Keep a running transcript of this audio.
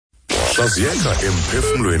Hlaziyeka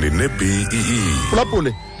Emphefumlweni neBEE.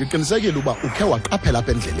 Phulaphuli, ndiqinisekile uba ukhe waqaphela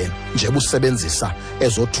apha endleleni njeba usebenzisa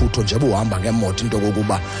ezothutho njeba uhamba ngemoto into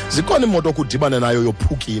kokuba zikhona imoto okudibane nayo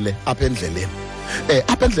yophukile apha endleleni.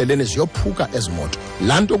 Apha endleleni ziyophuka ezimoto.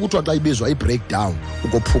 Laa nto kuthiwa xa ibizwa i-breakdown,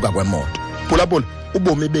 ukophuka kwemoto. Phulaphuli,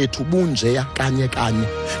 ubomi bethu bunjeya kanye kanye.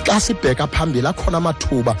 Xa sibheka phambili akhona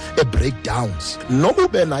amathuba e-breakdowns. Noba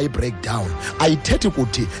ube nayo i-breakdown, ayithethi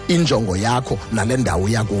ukuthi injongo yakho nale ndawo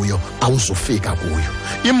yakuyo awuzufika kuyo.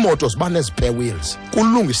 Imoto ziba nezi-spare wheels.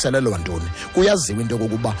 Kulungiselelwa ntoni? Kuyaziwa into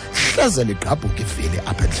kokuba hleze ligqabhuka ivili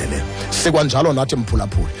apha endleleni. Sikwanjalo nathi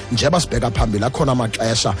mphulaphuli, njeba sibheka phambili akhona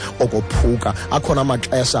amaxesha okophuka, akhona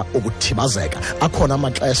amaxesha okuthibazeka, akhona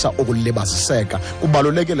amaxesha okulibaziseka.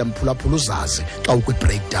 Kubalulekile mphulaphuli uzazi xa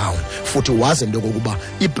ukwi-breakdown, futhi wazi into kokuba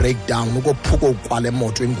i-breakdown ukophuka ukwale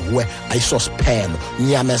moto inguwe ayisosiphelo.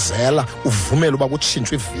 Nyamezela, uvumele uba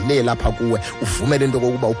kutshintshwe ivili lapha kuwe, uvumele into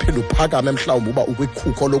kokuba uphinde uphakame mhlawumbi uba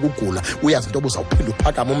ukwikhuko lokugula, uyazi into uzawuphinda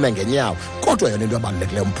uphakame ume ngenyawo. Kodwa yona into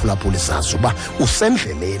ebalulekileyo mphulaphuli, zazi uba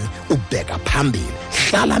usendleleni, ubheka phambili,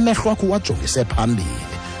 hlala amehlo akho wajongise phambili.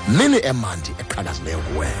 Mini emandi eqhakazileyo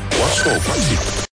kuwe. Watsho